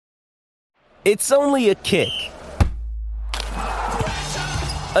It's only a kick,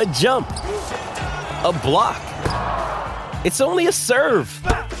 a jump, a block. It's only a serve.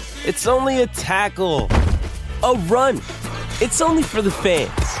 It's only a tackle, a run. It's only for the fans.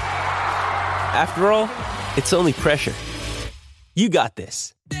 After all, it's only pressure. You got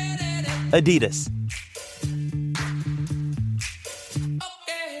this. Adidas.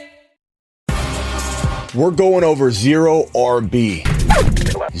 We're going over zero RB.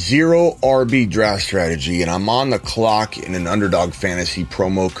 Zero RB draft strategy, and I'm on the clock in an Underdog Fantasy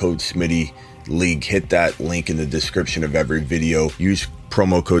promo code Smitty League. Hit that link in the description of every video. Use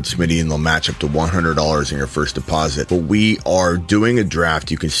promo code Smitty and they'll match up to $100 in your first deposit. But we are doing a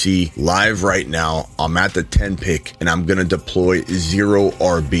draft. You can see live right now. I'm at the 10 pick and I'm going to deploy zero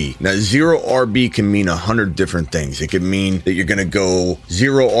RB. Now, zero RB can mean 100 different things. It could mean that you're going to go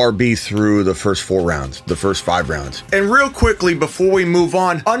zero RB through the first 4 rounds, the first 5 rounds. And real quickly, before we move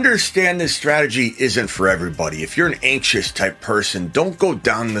on, understand this strategy isn't for everybody. If you're an anxious type person, don't go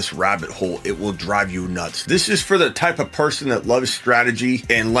down this rabbit hole. It will drive you nuts. This is for the type of person that loves strategy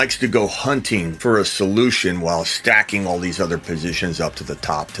and likes to go hunting for a solution while stacking all these other positions up to the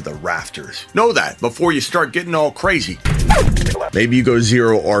top, to the rafters. Know that before you start getting all crazy. Maybe you go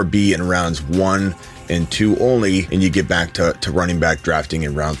zero RB in rounds 1 and 2 only, and you get back to running back drafting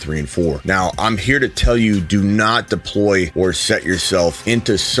in round 3 and 4. Now, I'm here to tell you, do not deploy or set yourself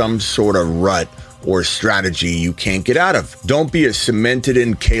into some sort of rut or strategy you can't get out of. Don't be a cemented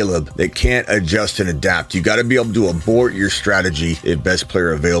in Caleb that can't adjust and adapt. You got to be able to abort your strategy if best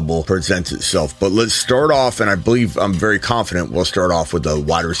player available presents itself. But let's start off, and I believe I'm very confident we'll start off with a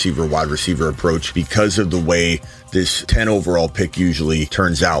wide receiver approach because of the way this 10 overall pick usually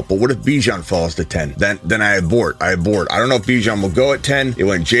turns out. But what if Bijan falls to 10? Then I abort. I don't know if Bijan will go at 10. It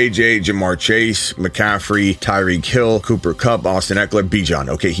went JJ, Jamar Chase, McCaffrey, Tyreek Hill, Cooper Kupp, Austin Eckler, Bijan.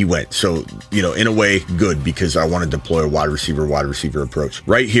 Okay, he went. So, in a way, good, because I want to deploy a wide receiver approach.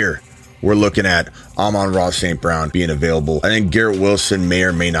 Right here, we're looking at Amon-Ra St. Brown being available. I think Garrett Wilson may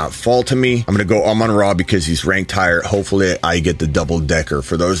or may not fall to me. I'm going to go Amon-Ra because he's ranked higher. Hopefully, I get the double-decker.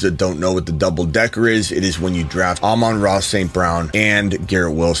 For those that don't know what the double-decker is, it is when you draft Amon-Ra St. Brown and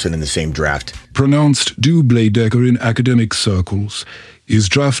Garrett Wilson in the same draft. Pronounced double-decker in academic circles, is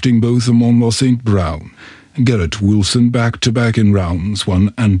drafting both Amon-Ra St. Brown and Garrett Wilson back-to-back in rounds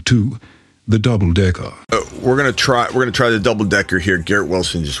 1 and 2. The double-decker. We're gonna try the double-decker here. Garrett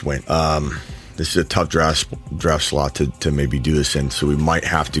Wilson just went. This is a tough draft slot to maybe do this in, so we might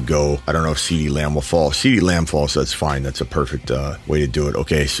have to go. I don't know if CeeDee Lamb will fall. CeeDee Lamb falls, so that's fine. That's a perfect way to do it.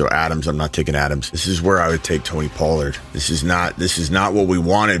 Okay, so Adams, I'm not taking Adams. This is where I would take Tony Pollard. This is not what we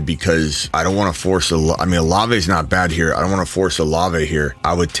wanted, because I don't want to force Olave's not bad here. I don't want to force Olave here.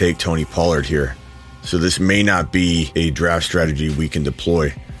 I would take Tony Pollard here. So this may not be a draft strategy we can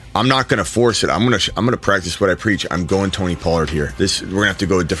deploy. I'm not going to force it. I'm going to practice what I preach. I'm going Tony Pollard here. We're going to have to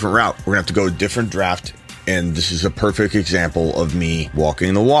go a different route. We're going to have to go a different draft. And this is a perfect example of me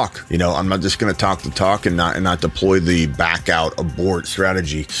walking the walk. I'm not just going to talk the talk and not deploy the back out abort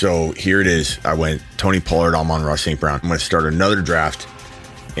strategy. So here it is. I went Tony Pollard, Amon-Ra St. Brown. I'm going to start another draft,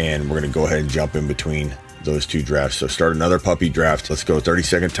 and we're going to go ahead and jump in between those 2 drafts. So start another puppy draft. Let's go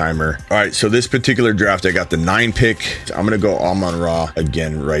 30-second timer. All right, so this particular draft, I got the 9 pick. I'm going to go Amon-Ra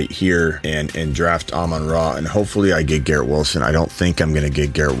again right here and draft Amon-Ra, and hopefully I get Garrett Wilson. I don't think I'm going to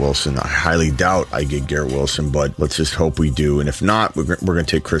get Garrett Wilson. I highly doubt I get Garrett Wilson, but let's just hope we do. And if not, we're going to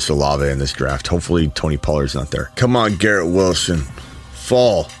take Chris Olave in this draft. Hopefully Tony Pollard's not there. Come on, Garrett Wilson.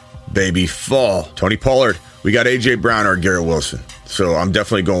 Fall, baby, fall. Tony Pollard. We got A.J. Brown or Garrett Wilson. So I'm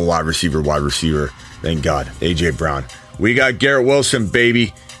definitely going wide receiver. Thank God. A.J. Brown. We got Garrett Wilson,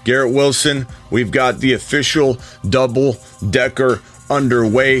 baby. Garrett Wilson. We've got the official double-decker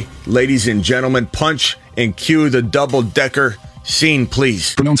underway. Ladies and gentlemen, punch and cue the double-decker scene,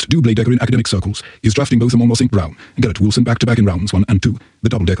 please. Pronounced double-decker in academic circles, is drafting both Amon-Ra St. Brown and Garrett Wilson back-to-back in rounds 1 and 2. The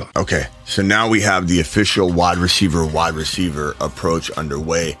double-decker. Okay, so now we have the official wide receiver approach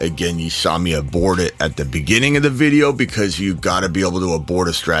underway. Again, you saw me abort it at the beginning of the video because you got to be able to abort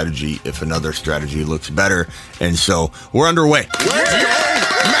a strategy if another strategy looks better. And so we're underway.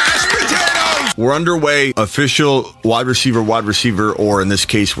 We're underway. Official wide receiver, or in this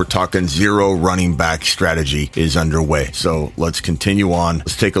case, we're talking zero running back strategy is underway. So let's continue on.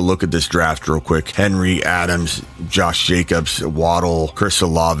 Let's take a look at this draft real quick. Henry, Adams, Josh Jacobs, Waddle, Chris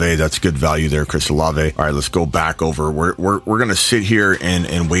Olave. That's good value there, Chris Olave. All right, let's go back over. We're going to sit here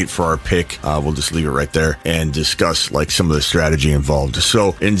and wait for our pick. We'll just leave it right there and discuss some of the strategy involved.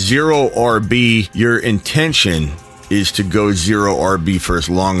 So in zero RB, your intention is to go 0 RB for as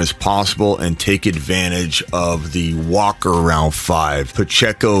long as possible and take advantage of the Walker round 5,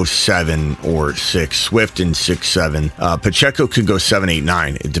 Pacheco 7 or 6, Swift in 6, 7. Pacheco could go 7, 8,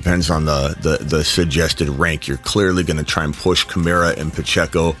 9. It depends on the suggested rank. You're clearly going to try and push Kamara and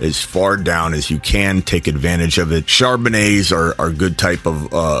Pacheco as far down as you can. Take advantage of it. Charbonnets are a good type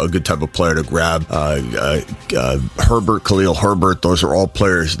of player to grab. Herbert, Khalil Herbert, those are all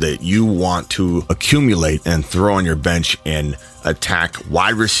players that you want to accumulate and throw on your bench and attack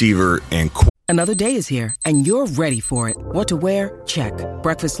wide receiver and Another day is here, and you're ready for it. What to wear? Check.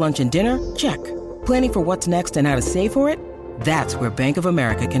 Breakfast, lunch, and dinner? Check. Planning for what's next and how to save for it? That's where Bank of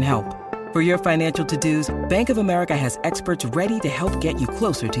America can help. For your financial to-dos, Bank of America has experts ready to help get you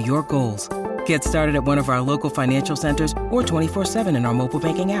closer to your goals. Get started at one of our local financial centers or 24/7 in our mobile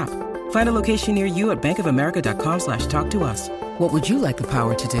banking app. Find a location near you at bankofamerica.com/talktous. What would you like the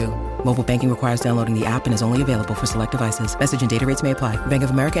power to do? Mobile banking requires downloading the app and is only available for select devices. Message and data rates may apply. Bank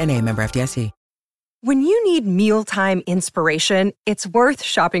of America N.A., member FDIC. When you need mealtime inspiration, it's worth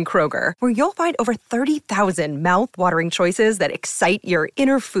shopping Kroger, where you'll find over 30,000 mouth-watering choices that excite your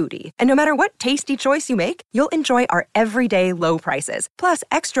inner foodie. And no matter what tasty choice you make, you'll enjoy our everyday low prices, plus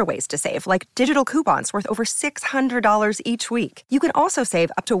extra ways to save, like digital coupons worth over $600 each week. You can also save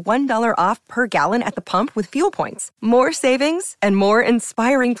up to $1 off per gallon at the pump with fuel points. More savings and more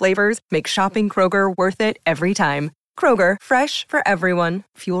inspiring flavors make shopping Kroger worth it every time. Kroger, fresh for everyone.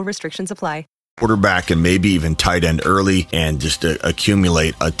 Fuel restrictions apply. Quarterback and maybe even tight end early and just to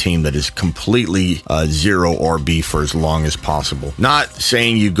accumulate a team that is completely 0 RB for as long as possible. Not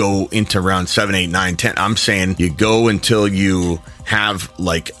saying you go into round 7, 8, 9, 10. I'm saying you go until you have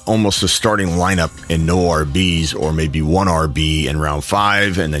like almost a starting lineup and no RBs, or maybe 1 RB in round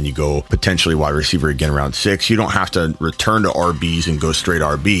 5, and then you go potentially wide receiver again round 6. You don't have to return to RBs and go straight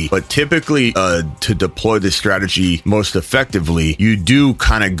RB, but typically to deploy this strategy most effectively, you do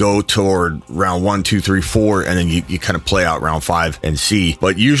kind of go toward round 1, 2, 3, 4, and then you kind of play out round 5 and see.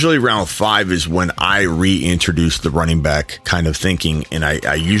 But usually round 5 is when I reintroduce the running back kind of thinking, and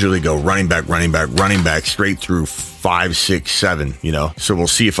I usually go running back straight through 5, 6, 7, so we'll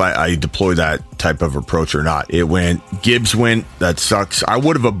see if I deploy that type of approach or not. Gibbs went, that sucks. I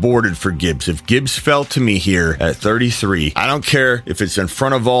would have aborted for Gibbs. If Gibbs fell to me here at 33, I don't care if it's in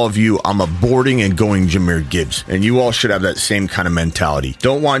front of all of you, I'm aborting and going Jahmyr Gibbs. And you all should have that same kind of mentality.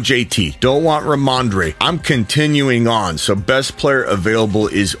 Don't want JT, don't want Ramondre. I'm continuing on. So best player available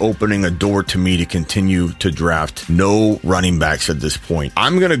is opening a door to me to continue to draft no running backs at this point.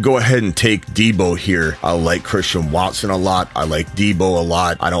 I'm going to go ahead and take Debo here. I like Christian Watson a lot. I like Debo a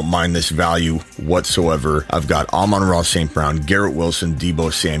lot. I don't mind this value whatsoever. I've got Amon-Ra St. Brown, Garrett Wilson,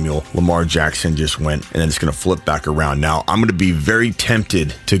 Debo Samuel, Lamar Jackson just went, and then it's going to flip back around. Now, I'm going to be very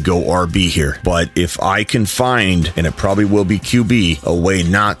tempted to go RB here, but if I can find, and it probably will be QB, a way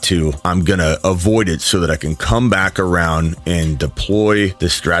not to, I'm going to avoid it so that I can come back around and deploy the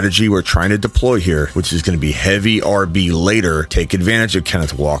strategy we're trying to deploy here, which is going to be heavy RB later. Take advantage of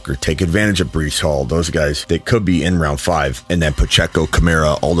Kenneth Walker, take advantage of Breece Hall, those guys that could be in round 5, and then Pacheco,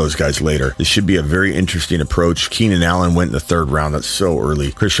 Kamara, all those guys later. This should be a very interesting approach. Keenan Allen went in the 3rd round. That's so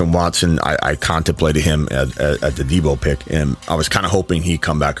early. Christian Watson, I contemplated him at the Debo pick, and I was kind of hoping he'd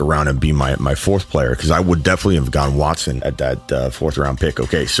come back around and be my 4th player, because I would definitely have gone Watson at that 4th round pick.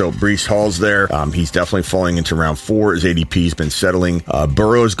 Okay, so Breece Hall's there. He's definitely falling into round 4. His ADP's been settling.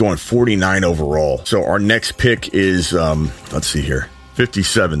 Burrow's going 49 overall. So our next pick is, let's see here,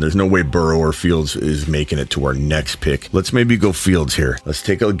 57. There's no way Burrow or Fields is making it to our next pick. Let's maybe go Fields here. Let's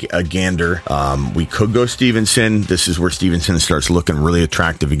take a gander. We could go Stevenson. This is where Stevenson starts looking really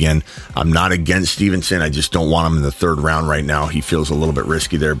attractive again. I'm not against Stevenson. I just don't want him in the 3rd round right now. He feels a little bit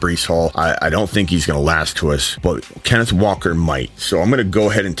risky there. Breece Hall, I don't think he's going to last to us, but Kenneth Walker might. So I'm going to go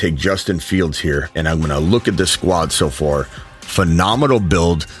ahead and take Justin Fields here, and I'm going to look at the squad so far. Phenomenal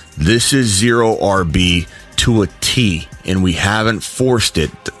build. This is 0 RB to a T, and we haven't forced it.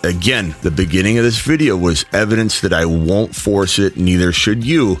 Again, the beginning of this video was evidence that I won't force it, neither should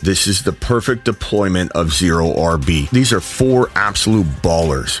you. This is the perfect deployment of 0 RB. These are 4 absolute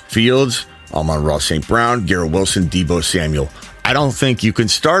ballers. Fields, Amon-Ra St. Brown, Garrett Wilson, Debo Samuel. I don't think you can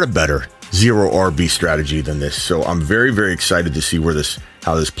start a better 0 RB strategy than this. So I'm very, very excited to see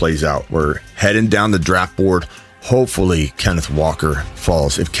how this plays out. We're heading down the draft board. Hopefully Kenneth Walker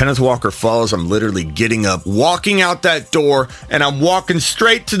falls. If Kenneth Walker falls, I'm literally getting up, walking out that door, and I'm walking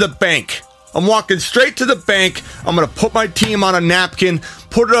straight to the bank. I'm walking straight to the bank. I'm going to put my team on a napkin,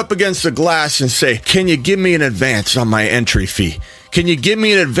 put it up against the glass, and say, can you give me an advance on my entry fee? Can you give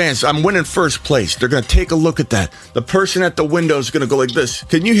me an advance? I'm winning first place. They're going to take a look at that. The person at the window is going to go like this.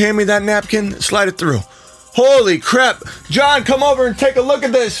 Can you hand me that napkin? Slide it through. Holy crap. John, come over and take a look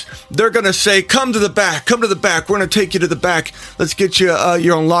at this. They're going to say, come to the back. We're going to take you to the back. Let's get you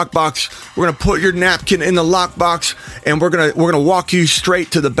your own lockbox. We're going to put your napkin in the lockbox, and we're going to walk you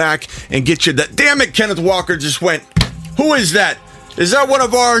straight to the back and get you that. Damn it, Kenneth Walker just went. Who is that? Is that one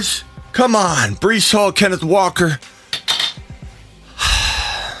of ours? Come on, Breece Hall, Kenneth Walker.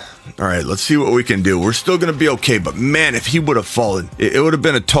 All right, let's see what we can do. We're still going to be okay, but man, if he would have fallen, it would have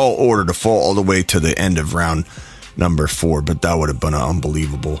been a tall order to fall all the way to the end of round number 4, but that would have been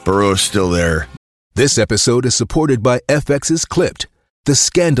unbelievable. Burrow's still there. This episode is supported by FX's Clipped, the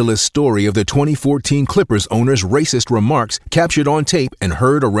scandalous story of the 2014 Clippers owner's racist remarks captured on tape and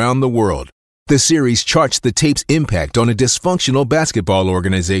heard around the world. The series charts the tape's impact on a dysfunctional basketball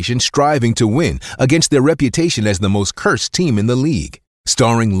organization striving to win against their reputation as the most cursed team in the league.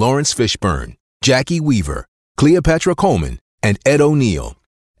 Starring Lawrence Fishburne, Jackie Weaver, Cleopatra Coleman, and Ed O'Neill.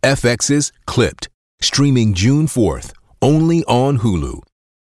 FX's Clipped, streaming June 4th, only on Hulu.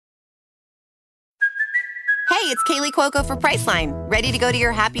 Hey, it's Kaylee Cuoco for Priceline. Ready to go to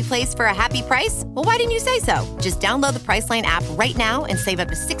your happy place for a happy price? Well, why didn't you say so? Just download the Priceline app right now and save up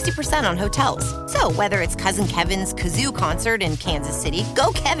to 60% on hotels. So whether it's Cousin Kevin's Kazoo Concert in Kansas City,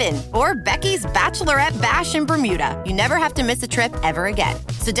 go Kevin, or Becky's Bachelorette Bash in Bermuda, you never have to miss a trip ever again.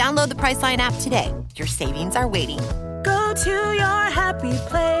 So download the Priceline app today. Your savings are waiting. Go to your happy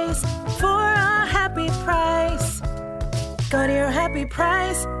place for a happy price. Go to your happy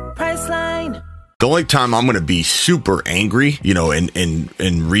price, Priceline. The only time I'm going to be super angry, in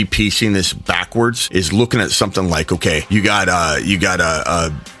repiecing this backwards is looking at something like, okay, you got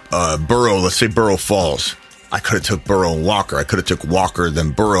Burrow. Let's say Burrow falls. I could have took Burrow and Walker. I could have took Walker then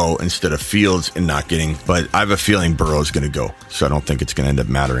Burrow instead of Fields and not getting. But I have a feeling Burrow's going to go, so I don't think it's going to end up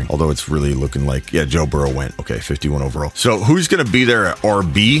mattering. Although it's really looking like, yeah, Joe Burrow went. Okay, 51 overall. So who's going to be there at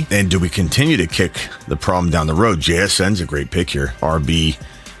RB? And do we continue to kick the problem down the road? JSN's a great pick here. RB,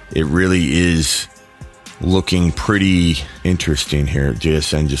 it really is looking pretty interesting here.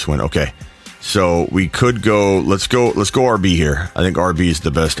 JSN just went, okay. So we could go, let's go RB here. I think RB is the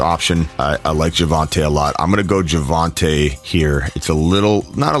best option. I like Javonte a lot. I'm going to go Javonte here. It's a little,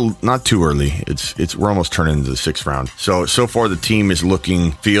 not too early. We're almost turning into the 6th round. So far the team is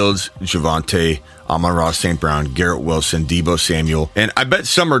looking Fields, Javonte, Amon-Ra St. Brown, Garrett Wilson, Deebo Samuel. And I bet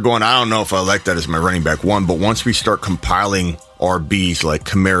some are going, I don't know if I like that as my running back 1, but once we start compiling RBs like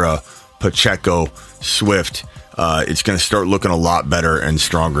Kamara, Pacheco, Swift, it's going to start looking a lot better and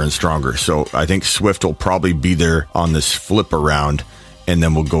stronger. So I think Swift will probably be there on this flip around, and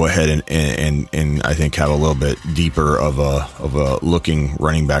then we'll go ahead and I think have a little bit deeper of a looking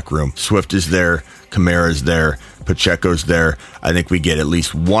running back room. Swift is there, Kamara is there, Pacheco's there. I think we get at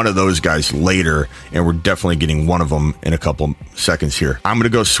least one of those guys later, and we're definitely getting one of them in a couple seconds here. I'm going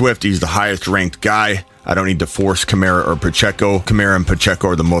to go Swift. He's the highest ranked guy. I don't need to force Kamara or Pacheco. Kamara and Pacheco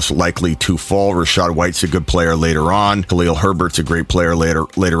are the most likely to fall. Rachaad White's a good player later on. Khalil Herbert's a great player later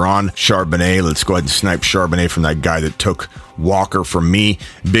on. Charbonnet, let's go ahead and snipe Charbonnet from that guy that took Walker from me.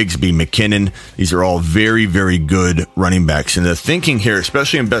 Bigsby, McKinnon. These are all very, very good running backs. And the thinking here,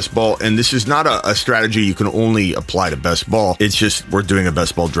 especially in best ball, and this is not a strategy you can only apply to best ball. It's just we're doing a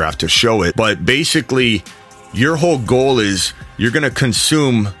best ball draft to show it. But basically, your whole goal is you're going to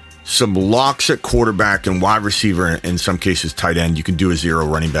consume some locks at quarterback and wide receiver, and in some cases tight end. You can do a 0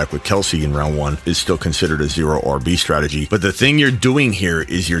 running back with Kelsey in round 1. It's still considered a 0 RB strategy. But the thing you're doing here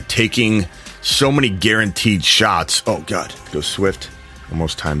is you're taking so many guaranteed shots. Oh, God. Go Swift.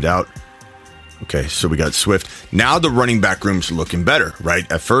 Almost timed out. Okay, so we got Swift. Now the running back room's looking better, right?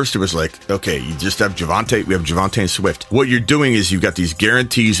 At first, it was like, okay, you just have Javonte. We have Javonte and Swift. What you're doing is you've got these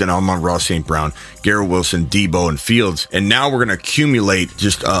guarantees in Amon-Ra St. Brown, Garrett Wilson, Deebo, and Fields. And now we're going to accumulate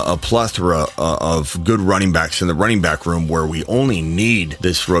just a plethora of good running backs in the running back room where we only need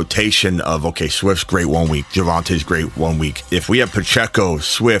this rotation of, okay, Swift's great 1 week, Javonte's great 1 week. If we have Pacheco,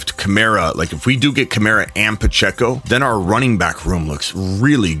 Swift, Kamara, like if we do get Kamara and Pacheco, then our running back room looks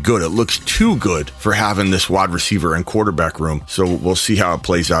really good. It looks too good for having this wide receiver and quarterback room. So we'll see how it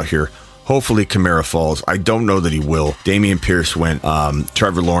plays out here. Hopefully Kamara falls. I don't know that he will. Dameon Pierce went.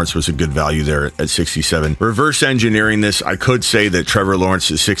 Trevor Lawrence was a good value there at 67. Reverse engineering this, I could say that Trevor Lawrence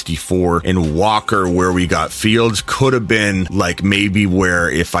is 64 and Walker, where we got Fields, could have been like maybe where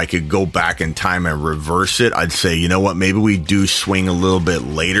if I could go back in time and reverse it, I'd say, you know what, maybe we do swing a little bit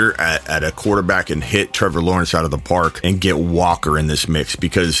later at a quarterback and hit Trevor Lawrence out of the park and get Walker in this mix,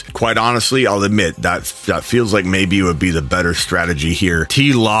 because quite honestly, I'll admit that feels like maybe it would be the better strategy here.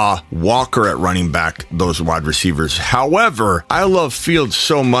 T-Law, Walker, Walker at running back, those wide receivers. However, I love Fields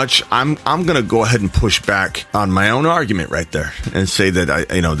so much, I'm going to go ahead and push back on my own argument right there and say that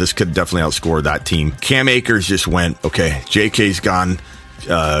this could definitely outscore that team. Cam Akers just went. Okay, JK's gone.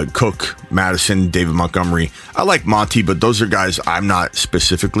 Cook, Madison, David Montgomery. I like Monty, but those are guys I'm not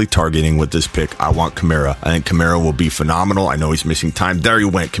specifically targeting with this pick. I want Kamara. I think Kamara will be phenomenal. I know he's missing time. There he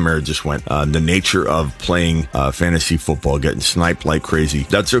went. Kamara just went. The nature of playing fantasy football, getting sniped like crazy.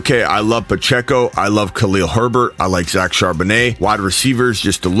 That's okay. I love Pacheco. I love Khalil Herbert. I like Zach Charbonnet. Wide receivers,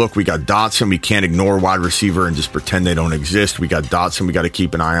 just to look, we got Dotson. We can't ignore wide receiver and just pretend they don't exist. We got Dotson. We got to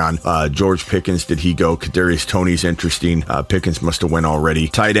keep an eye on. George Pickens, did he go? Kadarius Toney's interesting. Pickens must have went already.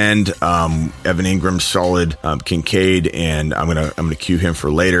 Tight end, Evan Ingram's solid. Kincaid, and I'm gonna cue him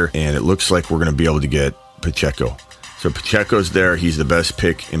for later. And it looks like we're gonna be able to get Pacheco. So Pacheco's there. He's the best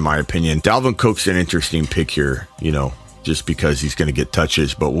pick in my opinion. Dalvin Cook's an interesting pick here, just because he's going to get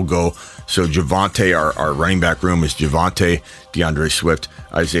touches, but we'll go. So Javonte, our running back room is Javonte, DeAndre Swift,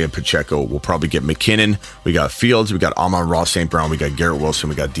 Isaiah Pacheco. We'll probably get McKinnon. We got Fields. We got Amon-Ra St. Brown. We got Garrett Wilson.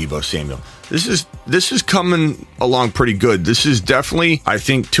 We got Deebo Samuel. This is coming along pretty good. This is definitely, I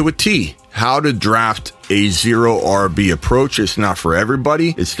think, to a T, how to draft a 0 RB approach. It's not for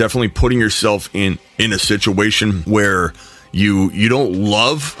everybody. It's definitely putting yourself in a situation where you don't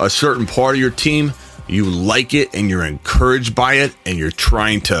love a certain part of your team. You like it and you're encouraged by it, and you're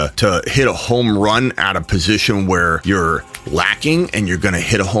trying to hit a home run at a position where you're lacking, and you're going to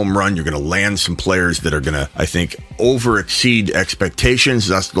hit a home run. You're going to land some players that are going to, I think, over exceed expectations.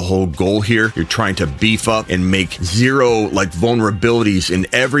 That's the whole goal here. You're trying to beef up and make zero vulnerabilities in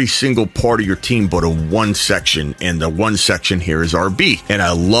every single part of your team but a one section, and the one section here is RB. And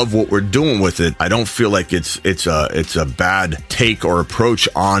I love what we're doing with it. I don't feel like it's a bad take or approach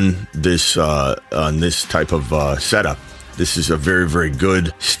on this type of setup. This is a very, very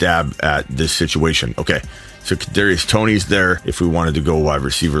good stab at this situation. Okay, so Kadarius Toney's there if we wanted to go wide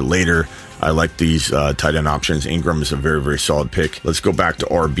receiver later. I like these tight end options. Ingram is a very, very solid pick. Let's go back to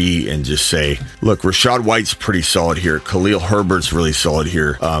RB and just say, look, Rachaad White's pretty solid here. Khalil Herbert's really solid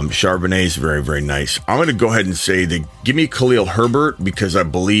here. Charbonnet's very, very nice. I'm going to go ahead and say that give me Khalil Herbert because I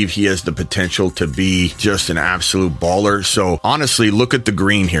believe he has the potential to be just an absolute baller. So honestly, look at the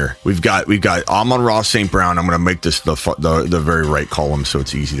green here. We've got Amon-Ra St. Brown. I'm going to make this the very right column so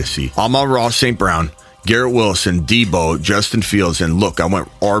it's easy to see. Amon-Ra St. Brown, Garrett Wilson, Deebo, Justin Fields, and look, I went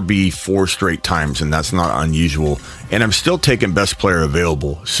RB 4 straight times, and that's not unusual. And I'm still taking best player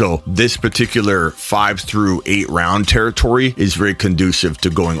available. So this particular 5 through 8 round territory is very conducive to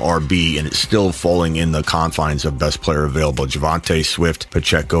going RB, and it's still falling in the confines of best player available. Javonte, Swift,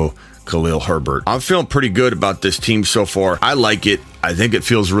 Pacheco, Khalil Herbert. I'm feeling pretty good about this team so far. I like it. I think it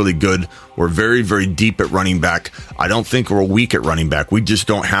feels really good. We're very, very deep at running back. I don't think we're weak at running back. We just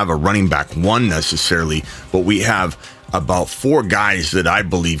don't have a running back one necessarily, but we have about 4 guys that I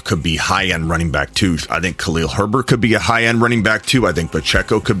believe could be high-end running back twos. I think Khalil Herbert could be a high-end running back two. I think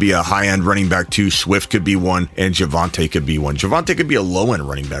Pacheco could be a high-end running back two. Swift could be one, and Javonte could be one. Javonte could be a low-end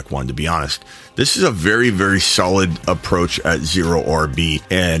running back one, to be honest. This is a very, very solid approach at 0 RB,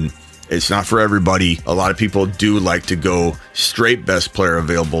 and it's not for everybody. A lot of people do like to go straight best player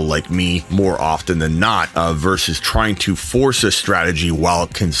available like me more often than not versus trying to force a strategy while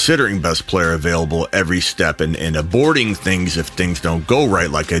considering best player available every step and aborting things if things don't go right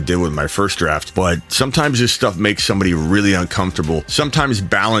like I did with my first draft. But sometimes this stuff makes somebody really uncomfortable. Sometimes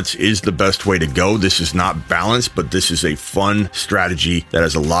balance is the best way to go. This is not balance, but this is a fun strategy that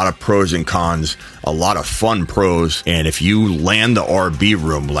has a lot of pros and cons, a lot of fun pros. And if you land the RB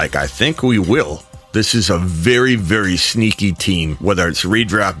room like I think we will, this is a very, very sneaky team. Whether it's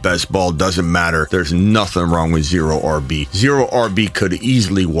redraft, best ball, doesn't matter. There's nothing wrong with 0 RB. 0 RB could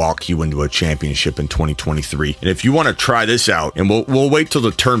easily walk you into a championship in 2023. And if you want to try this out, and we'll wait till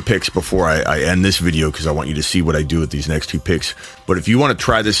the turn picks before I end this video because I want you to see what I do with these next 2 picks. But if you want to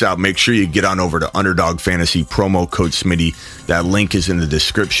try this out, make sure you get on over to Underdog Fantasy, promo code Smitty. That link is in the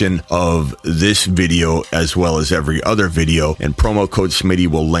description of this video as well as every other video. And promo code Smitty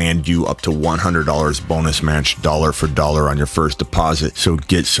will land you up to $100 bonus match, dollar for dollar on your first deposit. So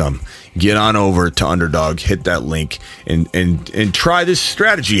get on over to Underdog, hit that link, and try this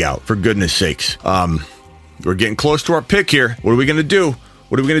strategy out, for goodness sakes. We're getting close to our pick here. What are we going to do?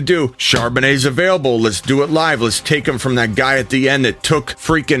 Charbonnet's available. Let's do it live. Let's take him from that guy at the end that took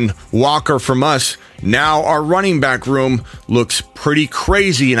freaking Walker from us. Now our running back room looks pretty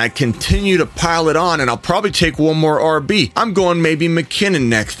crazy, and I continue to pile it on, and I'll probably take one more RB. I'm going maybe McKinnon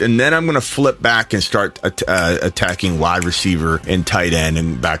next, and then I'm going to flip back and start attacking wide receiver and tight end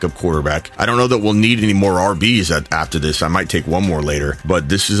and backup quarterback. I don't know that we'll need any more RBs after this. I might take one more later, but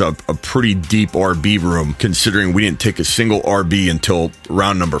this is a pretty deep RB room considering we didn't take a single RB until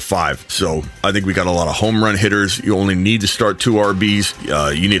round number 5. So I think we got a lot of home run hitters. You only need to start 2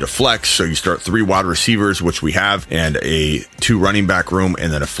 RBs. You need a flex, so you start 3 wide receivers, which we have, and a 2 running back room,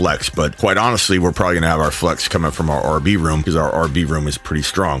 and then a flex. But quite honestly, we're probably going to have our flex coming from our RB room because our RB room is pretty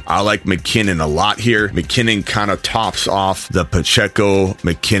strong. I like McKinnon a lot here. McKinnon kind of tops off the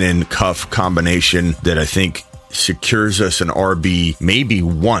Pacheco-McKinnon cuff combination that I think secures us an RB, maybe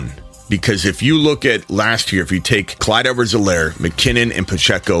 1. Because if you look at last year, if you take Clyde Edwards-Helaire, McKinnon, and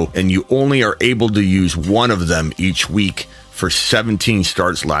Pacheco, and you only are able to use one of them each week for 17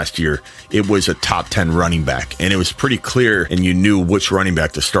 starts last year, it was a top 10 running back. And it was pretty clear, and you knew which running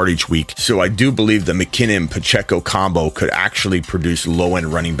back to start each week. So I do believe the McKinnon-Pacheco combo could actually produce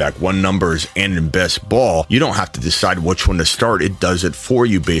low-end running back 1 numbers, and in best ball, you don't have to decide which one to start. It does it for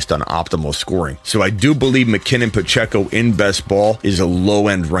you based on optimal scoring. So I do believe McKinnon-Pacheco in best ball is a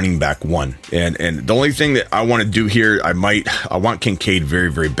low-end running back 1. And the only thing that I want to do here, I want Kincaid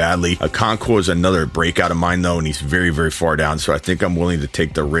very, very badly. Okonkwo is another breakout of mine, though, and he's very, very far down. So I think I'm willing to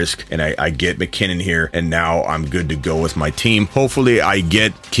take the risk, and I get McKinnon here, and now I'm good to go with my team. Hopefully I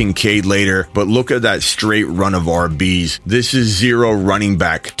get Kincaid later, but look at that straight run of RBs. This is 0 running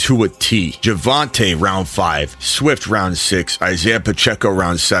back to a T. Javonte round 5, Swift round 6, Isaiah Pacheco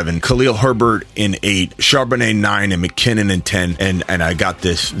round 7, Khalil Herbert in 8, Charbonnet 9, and McKinnon in 10, and I got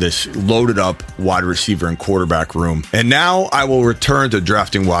this loaded up wide receiver and quarterback room. And now I will return to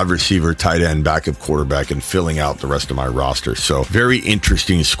drafting wide receiver, tight end, backup quarterback, and filling out the rest of my roster. So very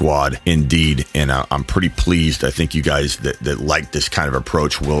interesting squad indeed, and I'm pretty pleased. I think you guys that like this kind of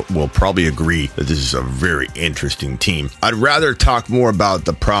approach will probably agree that this is a very interesting team. I'd rather talk more about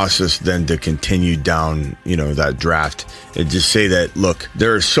the process than to continue down, that draft, and just say that, look,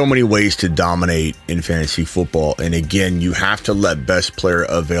 there are so many ways to dominate in fantasy football, and again, you have to let best player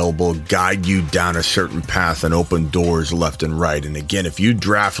available guide you down a certain path and open doors left and right. And again, if you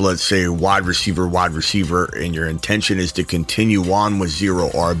draft, let's say, wide receiver, and your intention is to continue on with 0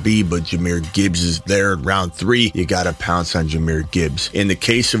 RB, but Jahmyr Gibbs is there in round 3, you got to pounce on Jahmyr Gibbs. In the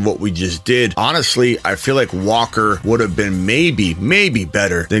case of what we just did, honestly, I feel like Walker would have been maybe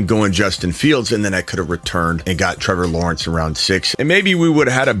better than going Justin Fields, and then I could have returned and got Trevor Lawrence in round 6, and maybe we would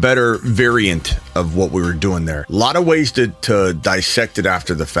have had a better variant of what we were doing there. A lot of ways to dissect it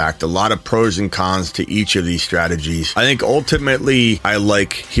after the fact, a lot of pros and cons to each of these strategies. I think ultimately I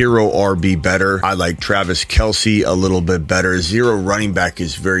like Hero RB better. I like Travis Kelce a little bit better. 0 running back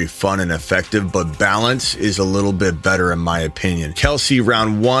is very fun and effective, but balance is a little bit better in my opinion. Kelce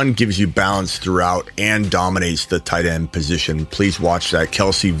round 1 gives you balance throughout and dominates the tight end position. Please watch that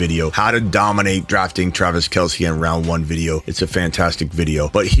Kelce video, how to dominate drafting Travis Kelce in round 1 video. It's a fantastic video.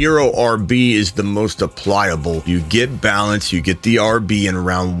 But Hero RB is the most applicable. You get balance, you get the RB in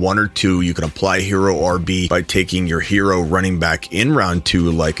round 1 or 2. You can apply Hero RB by taking your hero running back in round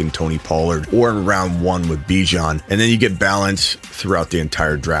 2, like in Tony Pollard, or in round 1 with Bijan, and then you get balance throughout the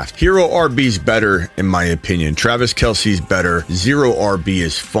entire draft. Hero RB's better in my opinion. Travis Kelce's better. 0 RB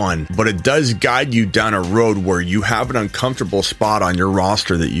is fun, but it does guide you down a road where you have an uncomfortable spot on your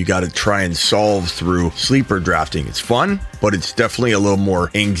roster that you got to try and solve through sleeper drafting. It's fun, but it's definitely a little more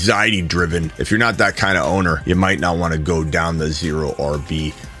anxiety driven. If you're not that kind of owner, you might not want to go down the 0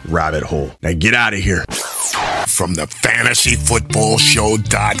 RB rabbit hole. Now get out of here. From the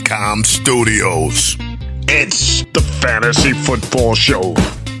FantasyFootballShow.com studios, it's the Fantasy Football Show.